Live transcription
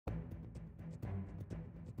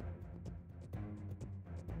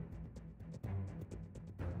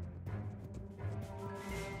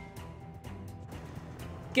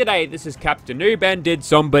G'day, this is Captainoob, and did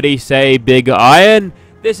somebody say Big Iron?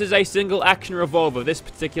 This is a single action revolver. This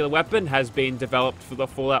particular weapon has been developed for the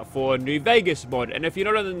Fallout 4 New Vegas mod, and if you're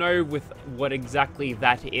not in the know with what exactly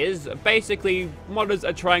that is, basically modders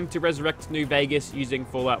are trying to resurrect New Vegas using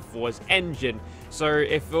Fallout 4's engine. So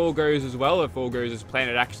if all goes as well, if all goes as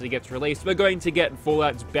planned, it actually gets released, we're going to get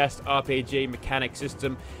Fallout's best RPG mechanic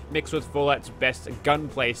system mixed with Fallout's best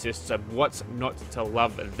gunplay system. What's not to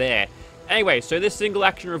love there? Anyway, so this single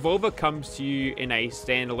action revolver comes to you in a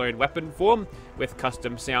standalone weapon form with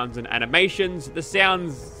custom sounds and animations. The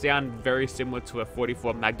sounds sound very similar to a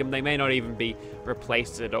 44 Magnum. They may not even be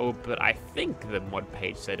replaced at all, but I think the mod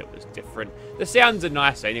page said it was different. The sounds are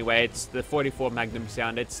nice anyway. It's the 44 Magnum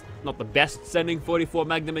sound. It's not the best sounding 44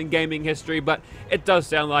 Magnum in gaming history, but it does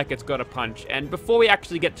sound like it's got a punch. And before we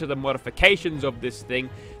actually get to the modifications of this thing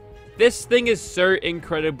is so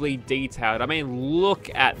incredibly detailed. I mean, look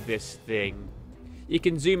at this thing. You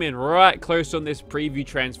can zoom in right close on this preview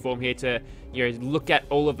transform here to, you know, look at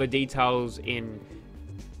all of the details in,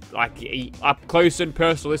 like, up close and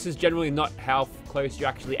personal. This is generally not how close you're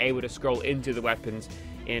actually able to scroll into the weapons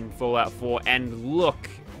in Fallout 4. And look,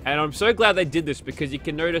 and I'm so glad they did this because you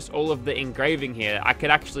can notice all of the engraving here. I could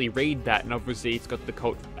actually read that, and obviously it's got the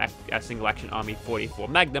Colt Single Action Army 44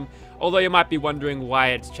 Magnum. Although you might be wondering why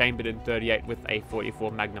it's chambered in 38 with a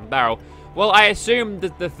 44 Magnum barrel. Well, I assume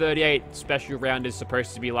that the 38 special round is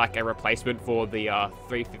supposed to be like a replacement for the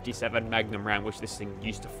 357 Magnum round, which this thing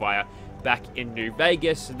used to fire back in New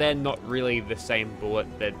Vegas. They're not really the same bullet,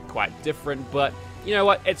 they're quite different, but you know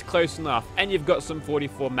what, it's close enough. And you've got some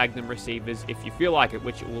 44 Magnum receivers if you feel like it,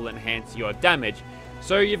 which will enhance your damage.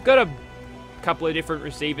 So you've got a couple of different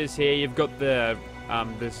receivers here. You've got the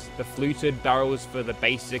fluted barrels for the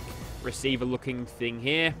basic receiver looking thing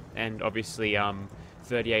here, and obviously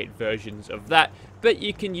 38 versions of that, but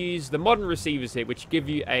you can use the modern receivers here, which give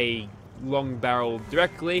you a long barrel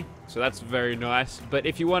directly, so that's very nice. But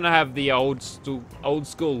if you want to have the old school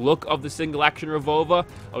look of the single action revolver,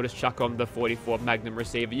 I'll just chuck on the 44 Magnum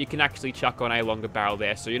receiver. You can actually chuck on a longer barrel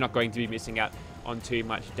there, so you're not going to be missing out on too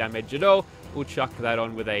much damage at all. We'll chuck that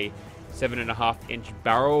on with a 7.5-inch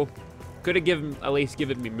barrel. Could have at least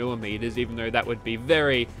given me millimeters, even though that would be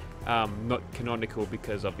very not canonical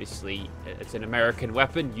because obviously it's an American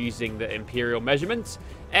weapon using the Imperial measurements.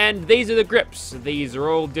 And these are the grips. These are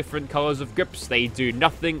all different colors of grips. They do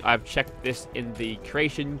nothing. I've checked this in the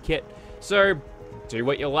creation kit. So do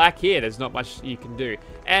what you like here. There's not much you can do.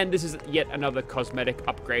 And this is yet another cosmetic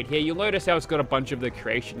upgrade here. You'll notice how it's got a bunch of the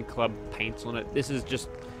Creation Club paints on it. This is just,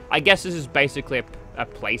 I guess this is basically a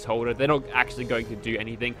placeholder. They're not actually going to do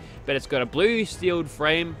anything, but it's got a blue steel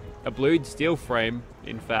frame,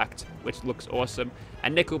 in fact, which looks awesome. A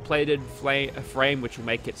nickel-plated frame, which will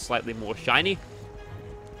make it slightly more shiny.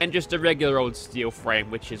 And just a regular old steel frame,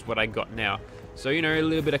 which is what I got now. So, you know, a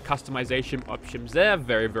little bit of customization options there.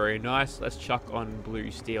 Very, very nice. Let's chuck on blue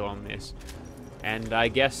steel on this. And I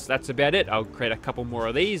guess that's about it. I'll create a couple more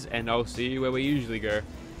of these, and I'll see you where we usually go.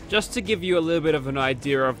 Just to give you a little bit of an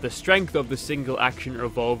idea of the strength of the single action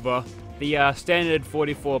revolver, the standard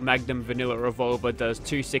 44 Magnum vanilla revolver does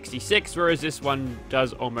 266, whereas this one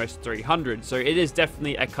does almost 300. So it is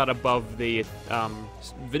definitely a cut above the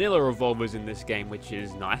vanilla revolvers in this game, which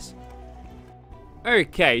is nice.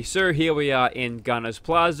 Okay, so here we are in Gunner's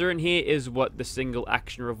Plaza, and here is what the single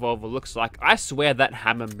action revolver looks like. I swear that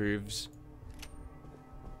hammer moves.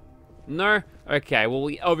 No? Okay, well,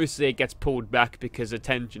 obviously it gets pulled back because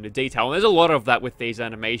attention to detail. And there's a lot of that with these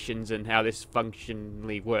animations and how this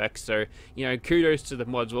functionally works. So, you know, kudos to the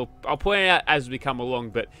mods. Well, I'll point it out as we come along,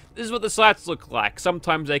 but this is what the sights look like.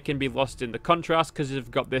 Sometimes they can be lost in the contrast because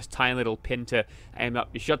you've got this tiny little pin to aim up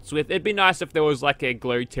your shots with. It'd be nice if there was like a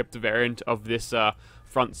glow-tipped variant of this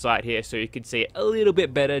front sight here so you could see it a little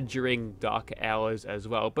bit better during dark hours as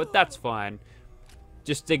well, but that's fine.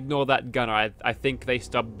 Just ignore that gunner. I think they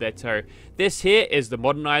stubbed their toe. This here is the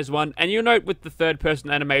modernized one, and you'll note with the third-person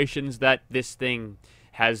animations that this thing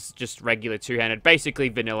has just regular two-handed, basically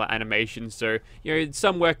vanilla animations. So, you know,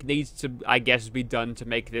 some work needs to, I guess, be done to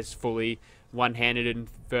make this fully one-handed and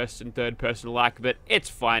first and third-person alike, but it's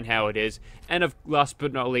fine how it is. And last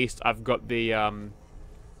but not least, I've got the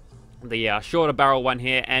shorter barrel one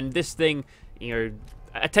here, and this thing, you know,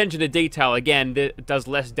 attention to detail, again, it does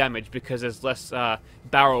less damage because there's less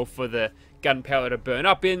barrel for the gunpowder to burn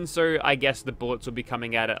up in, so I guess the bullets will be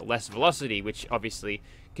coming out at less velocity, which obviously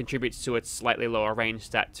contributes to its slightly lower range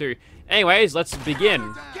stat too. Anyways, let's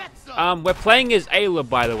begin. We're playing as Ayla,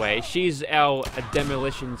 by the way. She's our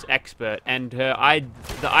demolitions expert, and the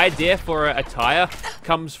idea for her attire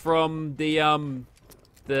comes from the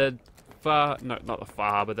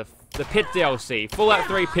the Pit DLC, Fallout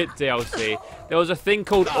 3 Pit DLC. There was a thing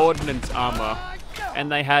called Ordnance Armor,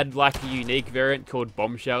 and they had like a unique variant called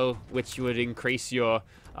Bombshell, which would increase your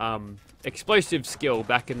explosive skill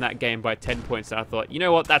back in that game by 10 points. And I thought, you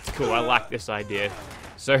know what, that's cool, I like this idea.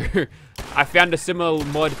 So I found a similar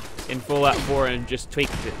mod in Fallout 4 and just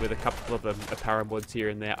tweaked it with a couple of apparel mods here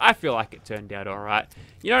and there. I feel like it turned out alright.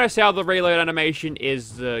 You notice how the reload animation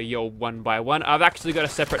is your 1x1. I've actually got a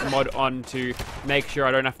separate mod on to make sure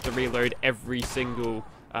I don't have to reload every single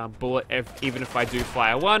bullet, even if I do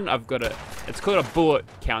fire one. I've got it's called a bullet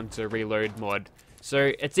counter reload mod.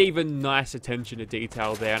 So it's even nice attention to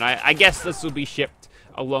detail there, and I guess this will be shipped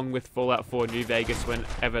along with Fallout 4 New Vegas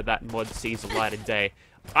whenever that mod sees the light of day.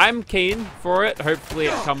 I'm keen for it. Hopefully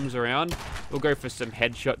it comes around. We'll go for some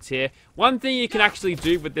headshots here. One thing you can actually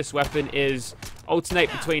do with this weapon is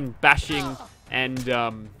alternate between bashing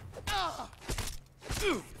and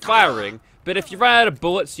firing. But if you run out of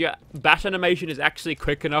bullets, your bash animation is actually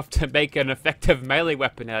quick enough to make an effective melee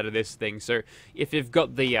weapon out of this thing. So if you've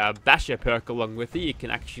got the basher perk along with it, you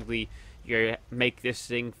can actually make this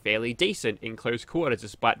thing fairly decent in close quarters,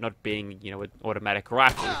 despite not being, an automatic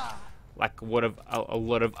rifle, like what a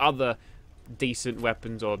lot of other decent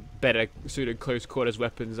weapons or better suited close quarters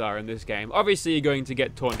weapons are in this game. Obviously, you're going to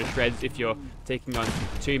get torn to shreds if you're taking on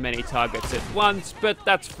too many targets at once, but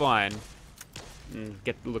that's fine.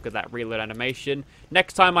 Get a look at that reload animation.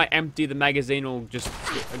 Next time I empty the magazine, I'll just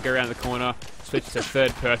go around the corner, switch to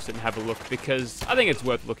third person, and have a look, because I think it's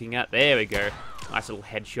worth looking at. There we go. Nice little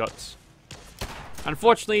headshots.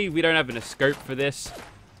 Unfortunately, we don't have an scope for this,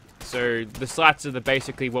 so the sights are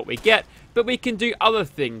basically what we get, but we can do other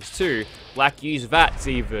things too, like use VATs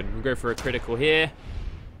even. We'll go for a critical here.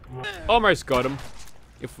 Almost got him.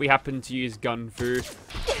 If we happen to use gun fu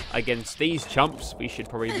against these chumps, we should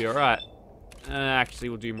probably be alright. Actually,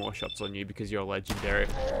 we'll do more shots on you because you're legendary.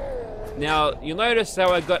 Now, you'll notice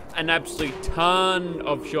how I got an absolute ton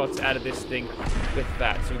of shots out of this thing with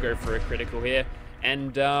that. So we'll go for a critical here.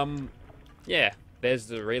 And, yeah, there's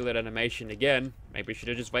the reload animation again. Maybe we should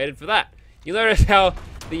have just waited for that. You'll notice how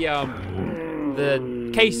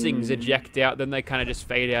the casings eject out, then they kind of just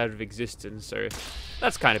fade out of existence. So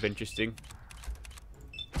that's kind of interesting.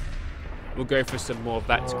 We'll go for some more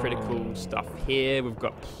VATS critical stuff here. We've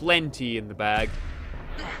got plenty in the bag.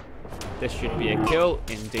 This should be a kill.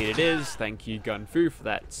 Indeed it is. Thank you, Gun Fu, for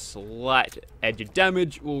that slight edge of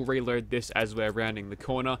damage. We'll reload this as we're rounding the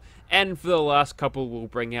corner. And for the last couple, we'll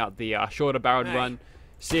bring out the shorter barreled one.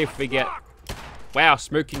 See if we get... Wow,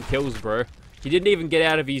 smoking kills, bro. He didn't even get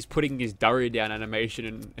out of his putting his durry down animation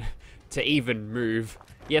and to even move.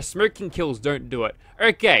 Yeah, smoking kills don't do it.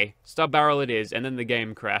 Okay, stub barrel it is, and then the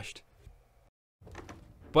game crashed.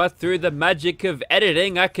 But through the magic of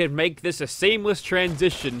editing, I could make this a seamless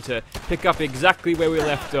transition to pick up exactly where we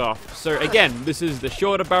left off. So again, this is the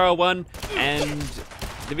shorter barrel one, and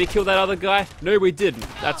did we kill that other guy? No, we didn't.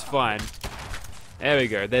 That's fine. There we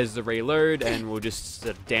go. There's the reload, and we'll just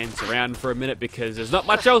dance around for a minute because there's not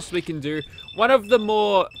much else we can do. One of the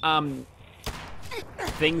more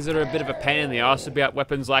things that are a bit of a pain in the ass about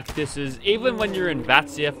weapons like this is even when you're in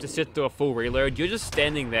VATS, you have to sit through a full reload. You're just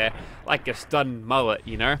standing there like a stunned mullet,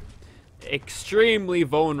 you know? Extremely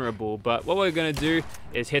vulnerable, but what we're going to do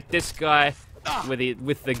is hit this guy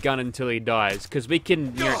with the gun until he dies, because we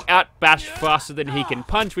can out-bash faster than he can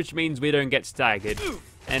punch, which means we don't get staggered.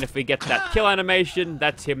 And if we get that kill animation,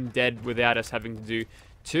 that's him dead without us having to do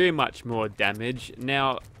too much more damage.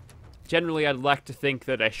 Now, generally, I'd like to think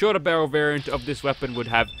that a shorter barrel variant of this weapon would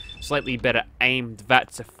have slightly better aimed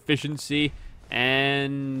VATS efficiency,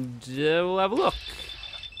 and we'll have a look.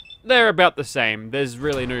 They're about the same. There's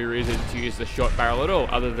really no reason to use the short barrel at all,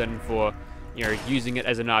 other than for, using it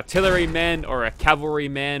as an artilleryman or a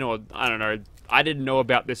cavalryman, or, I don't know. I didn't know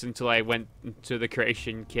about this until I went to the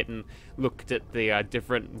creation kit and looked at the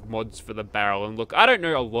different mods for the barrel. And look, I don't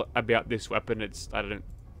know a lot about this weapon. I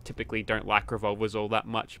typically don't like revolvers all that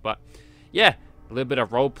much, but yeah, a little bit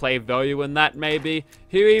of roleplay value in that maybe.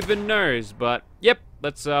 Who even knows? But yep,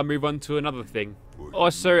 let's move on to another thing.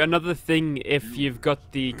 Also, another thing, if you've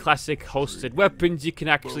got the classic holstered weapons, you can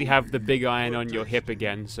actually have the big iron on your hip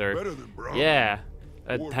again. So yeah.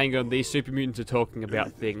 Hang on, these super mutants are talking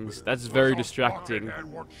about things. That's very distracting.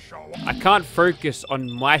 I can't focus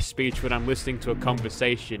on my speech when I'm listening to a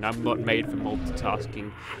conversation. I'm not made for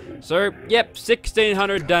multitasking. So, yep,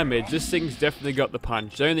 1600 damage. This thing's definitely got the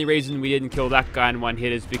punch. The only reason we didn't kill that guy in one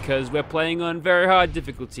hit is because we're playing on very hard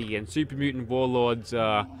difficulty, and super mutant warlords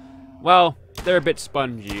are, well, they're a bit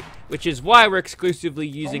spongy. Which is why we're exclusively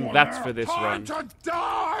using VATS for this run.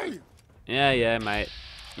 Yeah, mate.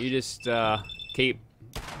 You just keep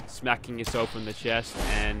smacking yourself in the chest,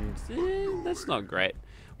 and that's not great.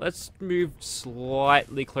 Let's move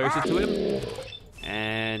slightly closer to him.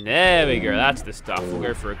 And there we go, that's the stuff. We'll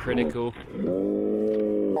go for a critical.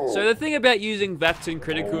 So the thing about using VATs in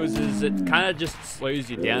criticals is it kind of just slows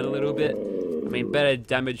you down a little bit. I mean, better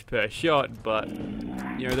damage per shot, but,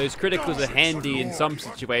 you know, those criticals are handy in some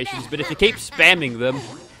situations, but if you keep spamming them,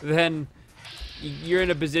 then you're in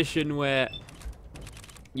a position where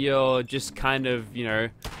you're just kind of, you know,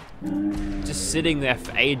 just sitting there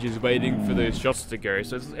for ages waiting for those shots to go.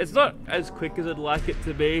 So it's not as quick as I'd like it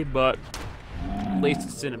to be, but at least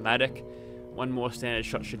it's cinematic. One more standard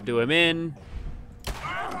shot should do him in.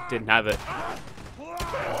 Didn't have it.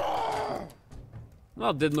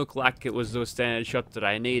 Well, it didn't look like it was the standard shot that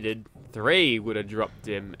I needed. 3 would have dropped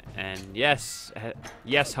him, and yes,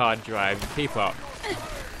 hard drive, keep up.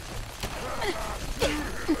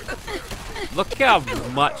 Look how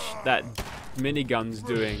much that minigun's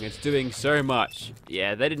doing. It's doing so much.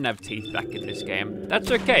 Yeah, they didn't have teeth back in this game.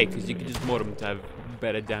 That's okay, because you can just mod them to have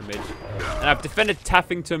better damage. And I've defended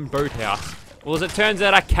Taffington Boathouse. Well, as it turns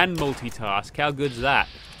out, I can multitask. How good's that?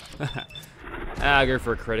 I'll go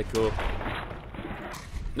for a critical.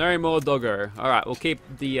 No more doggo. Alright, we'll keep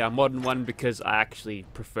the modern one because I actually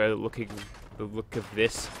prefer the look of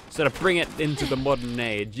this. So to bring it into the modern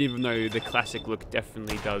age, even though the classic look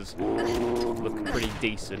definitely does look pretty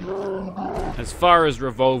decent. As far as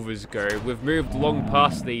revolvers go, we've moved long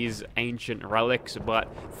past these ancient relics, but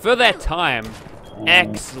for their time,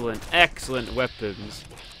 excellent weapons.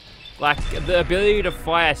 Like, the ability to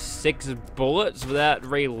fire 6 bullets without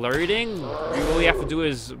reloading, all you have to do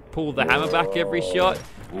is pull the hammer back every shot.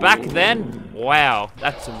 Back then, wow,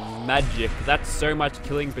 that's magic. That's so much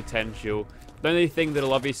killing potential. The only thing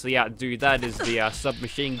that'll obviously outdo that is the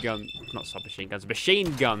machine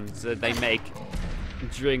guns that they make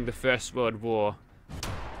during the First World War.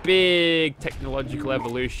 Big technological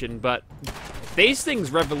evolution, but these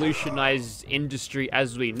things revolutionized industry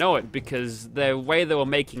as we know it because the way they were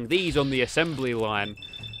making these on the assembly line,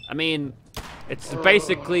 I mean, it's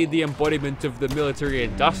basically the embodiment of the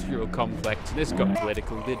military-industrial complex. And this got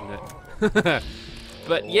political, didn't it?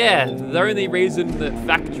 But yeah, the only reason that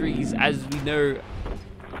factories, as we know,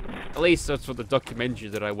 at least that's what the documentary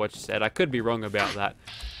that I watched said. I could be wrong about that.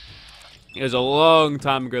 It was a long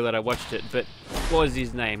time ago that I watched it, but what was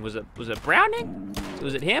his name? Was it Browning?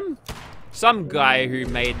 Was it him? Some guy who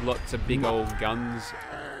made lots of big old guns.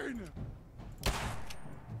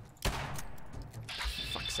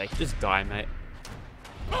 Fuck's sake, just die, mate.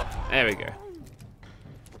 There we go.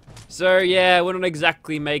 So yeah, we're not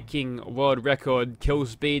exactly making world record kill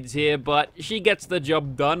speeds here, but she gets the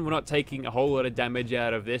job done. We're not taking a whole lot of damage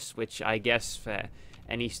out of this, which I guess for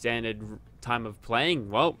any standard time of playing,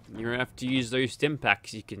 well, you're gonna have to use those stim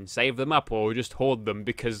packs. You can save them up or just hoard them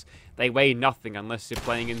because they weigh nothing unless you're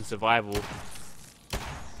playing in survival.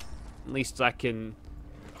 At least I can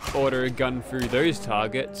auto gun through those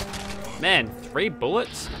targets. Man, 3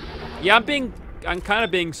 bullets? Yeah, I'm kind of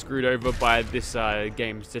being screwed over by this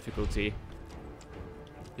game's difficulty.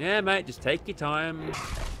 Yeah, mate, just take your time.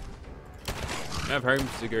 I have homes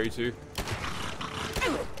to go to.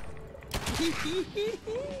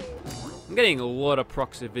 I'm getting a lot of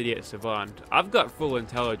proximity at Savant. I've got full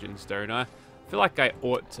intelligence, don't I? I feel like I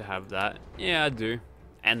ought to have that. Yeah, I do.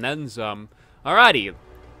 And then some. Alrighty.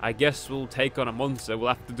 I guess we'll take on a monster. We'll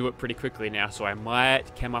have to do it pretty quickly now, so I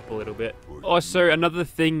might chem up a little bit. Also, another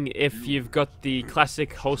thing, if you've got the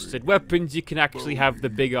classic holstered weapons, you can actually have the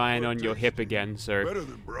big iron on your hip again, so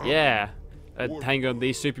yeah. Hang on,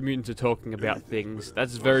 these super mutants are talking about things.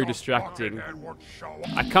 That's very distracting.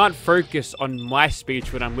 I can't focus on my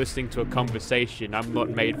speech when I'm listening to a conversation. I'm not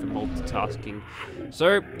made for multitasking.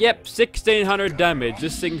 So, yep, 1600 damage.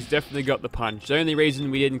 This thing's definitely got the punch. The only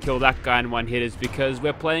reason we didn't kill that guy in one hit is because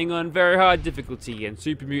we're playing on very hard difficulty, and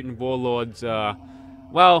super mutant warlords are,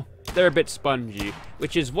 well, they're a bit spongy,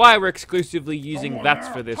 which is why we're exclusively using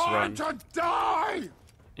VATs for this run.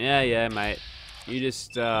 Yeah, mate. You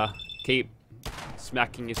just, keep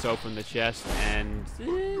smacking yourself in the chest, and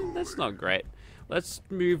that's not great. Let's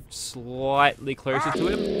move slightly closer to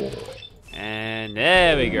him, and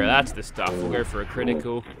there we go, that's the stuff. We'll go for a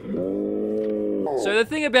critical. So the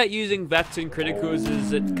thing about using VATs in criticals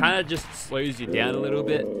is it kind of just slows you down a little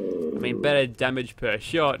bit. I mean, better damage per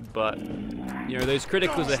shot, but, you know, those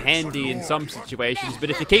criticals are handy in some situations,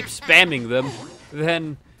 but if you keep spamming them,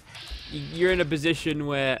 then you're in a position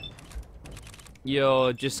where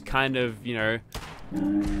you're just kind of, you know,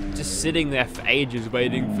 just sitting there for ages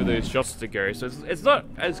waiting for those shots to go. So it's not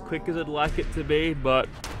as quick as I'd like it to be, but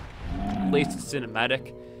at least it's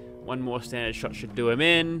cinematic. One more standard shot should do him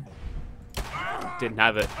in. didn't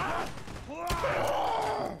have it.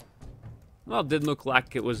 Well, it didn't look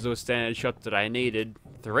like it was the standard shot that I needed.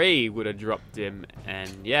 3 would have dropped him, and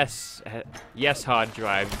yes, yes, hard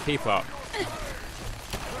drive, keep up.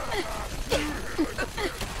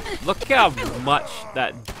 Look how much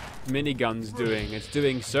that minigun's doing. It's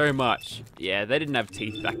doing so much. Yeah, they didn't have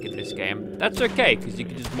teeth back in this game. That's okay, because you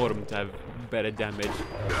can just mod them to have better damage.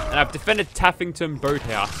 And I've defended Taffington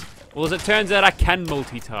Boathouse. Well, as it turns out, I can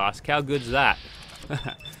multitask. How good's that?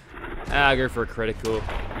 I'll go for a critical.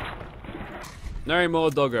 No more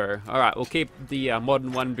doggo. Alright, we'll keep the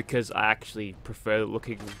modern one because I actually prefer the look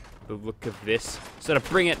of this. Sort of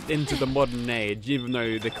bring it into the modern age, even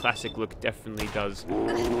though the classic look definitely does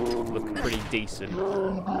look pretty decent.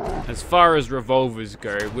 As far as revolvers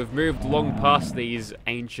go, we've moved long past these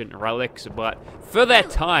ancient relics, but for their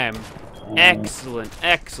time, excellent,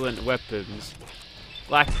 excellent weapons.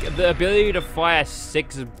 Like, the ability to fire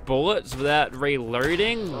 6 bullets without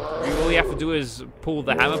reloading, all you have to do is pull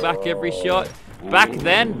the hammer back every shot. Back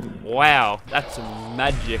then, wow, that's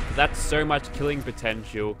magic. That's so much killing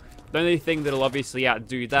potential. The only thing that'll obviously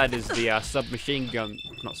outdo that is the machine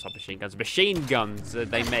guns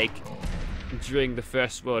that they make during the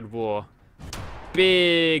First World War.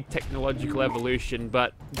 Big technological evolution,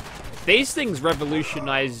 but these things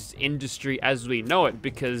revolutionized industry as we know it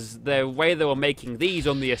because the way they were making these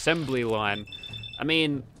on the assembly line, I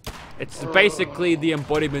mean, it's basically the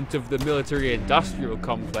embodiment of the military-industrial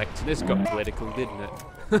complex. And this got political, didn't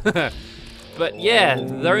it? But yeah,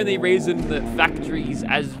 the only reason that factories,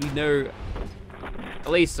 as we know, at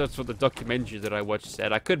least that's what the documentary that I watched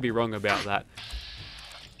said. I could be wrong about that.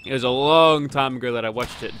 It was a long time ago that I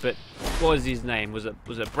watched it, but what was his name? Was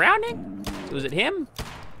it Browning? Was it him?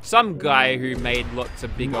 Some guy who made lots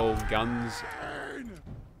of big old guns.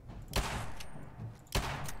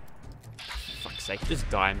 Fuck's sake, just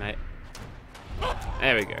die, mate.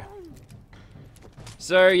 There we go.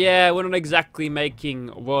 So yeah, we're not exactly making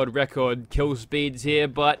world record kill speeds here,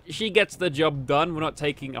 but she gets the job done. We're not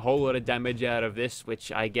taking a whole lot of damage out of this,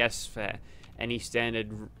 which I guess for any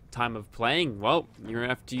standard time of playing, well, you don't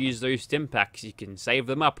have to use those stim packs. You can save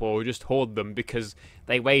them up or just hoard them because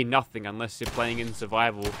they weigh nothing unless you're playing in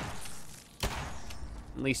survival.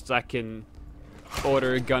 At least I can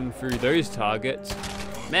auto gun through those targets.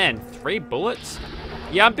 Man, 3 bullets?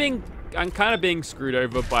 Yeah, I'm kind of being screwed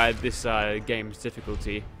over by this game's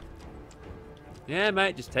difficulty. Yeah,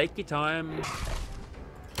 mate, just take your time.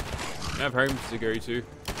 I have homes to go to.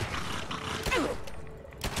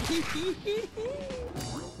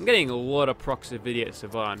 I'm getting a lot of proximity at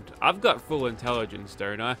Savant. I've got full intelligence,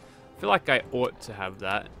 don't I? I feel like I ought to have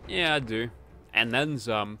that. Yeah, I do. And then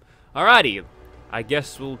some. Alrighty. I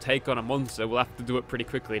guess we'll take on a monster. We'll have to do it pretty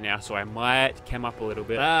quickly now, so I might chem up a little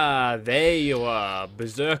bit. Ah, there you are.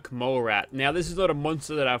 Berserk Mole Rat. Now, this is not a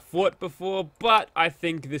monster that I've fought before, but I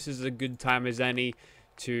think this is a good time as any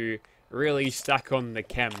to really stack on the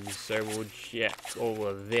chems. So we'll check all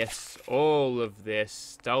of this.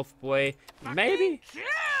 Stealth Boy, maybe?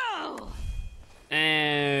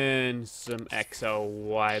 And some XL,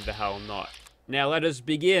 why the hell not? Now, let us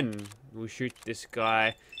begin. We'll shoot this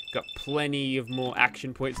guy. Got plenty of more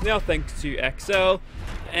action points now thanks to XL,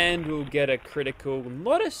 and we'll get a critical,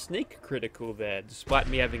 not a sneak critical there, despite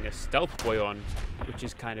me having a stealth boy on, which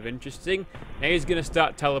is kind of interesting. Now he's going to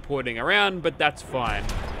start teleporting around, but that's fine.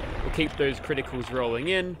 We'll keep those criticals rolling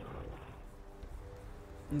in.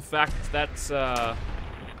 In fact, that's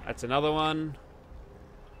another one.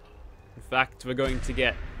 In fact, we're going to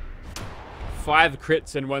get 5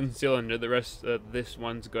 crits in 1 cylinder. The rest of this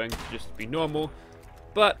one's going to just be normal.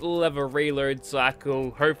 But we'll have a reload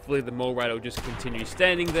cycle. Hopefully the mole rat will just continue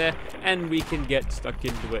standing there and we can get stuck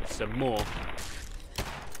into it some more.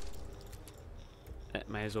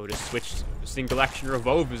 May as well just switch single action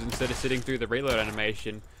revolvers instead of sitting through the reload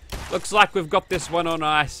animation. Looks like we've got this one on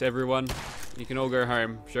ice, everyone. You can all go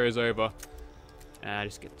home. Show's over.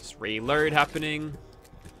 Just get this reload happening.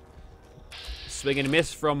 Swing and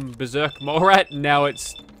miss from Berserk Mole Rat. Now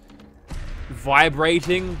it's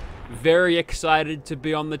vibrating. Very excited to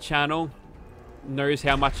be on the channel. Knows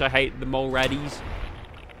how much I hate the mole ratties.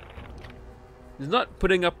 He's not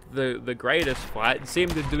putting up the greatest fight. It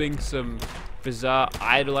seemed to doing some bizarre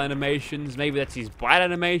idle animations. Maybe that's his bite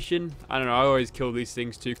animation. I don't know. I always kill these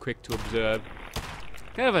things too quick to observe.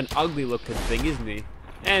 Kind of an ugly looking thing, isn't he?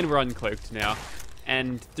 And we're uncloaked now.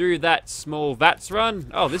 And through that small VATS run.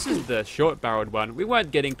 Oh, this is the short barreled one. We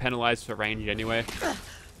weren't getting penalized for range anyway.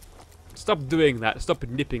 Stop doing that. Stop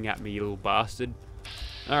nipping at me, you little bastard.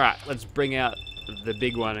 Alright, let's bring out the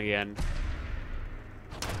big one again.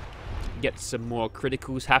 Get some more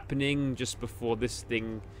criticals happening just before this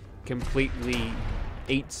thing completely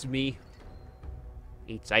eats me.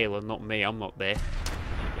 Eats Ayla, not me. I'm not there.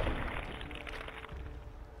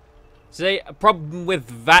 See, a problem with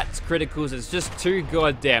VAT's criticals is just too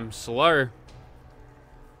goddamn slow.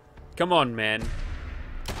 Come on, man.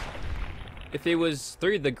 If he was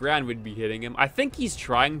through the ground, we'd be hitting him. I think he's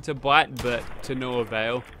trying to bite, but to no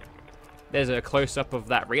avail. There's a close-up of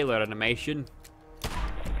that reload animation.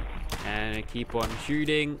 And keep on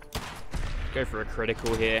shooting. Go for a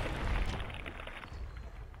critical here.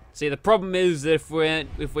 See, the problem is that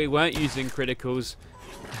if we weren't using criticals,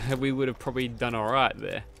 we would have probably done alright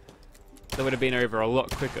there. That would have been over a lot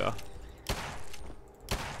quicker.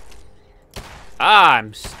 Ah,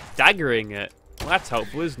 I'm staggering it. Well, that's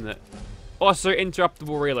helpful, isn't it? Also,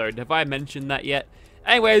 interruptible reload. Have I mentioned that yet?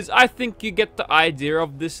 Anyways, I think you get the idea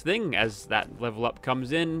of this thing as that level up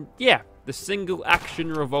comes in. Yeah, the single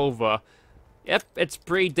action revolver. Yep, it's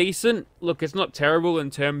pretty decent. Look, it's not terrible in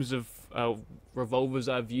terms of revolvers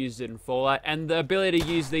I've used in Fallout, and the ability to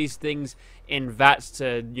use these things in VATs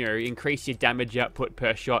to, you know, increase your damage output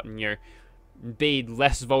per shot and, you know, be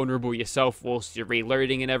less vulnerable yourself whilst you're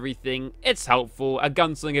reloading and everything. It's helpful. A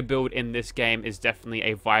gunslinger build in this game is definitely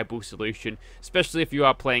a viable solution, especially if you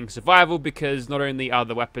are playing survival, because not only are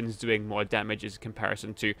the weapons doing more damage as a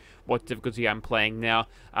comparison to what difficulty I'm playing now,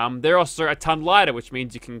 they're also a ton lighter, which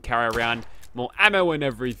means you can carry around more ammo and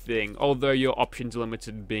everything, although your options are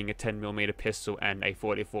limited, being a 10mm pistol and a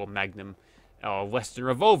 44 Magnum or Western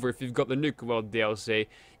Revolver if you've got the Nuke World DLC.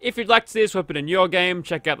 If you'd like to see this weapon in your game,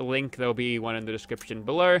 check out the link. There'll be one in the description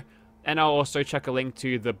below. And I'll also check a link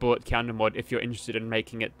to the bullet counter mod if you're interested in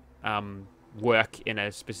making it work in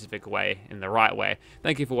a specific way, in the right way.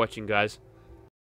 Thank you for watching, guys.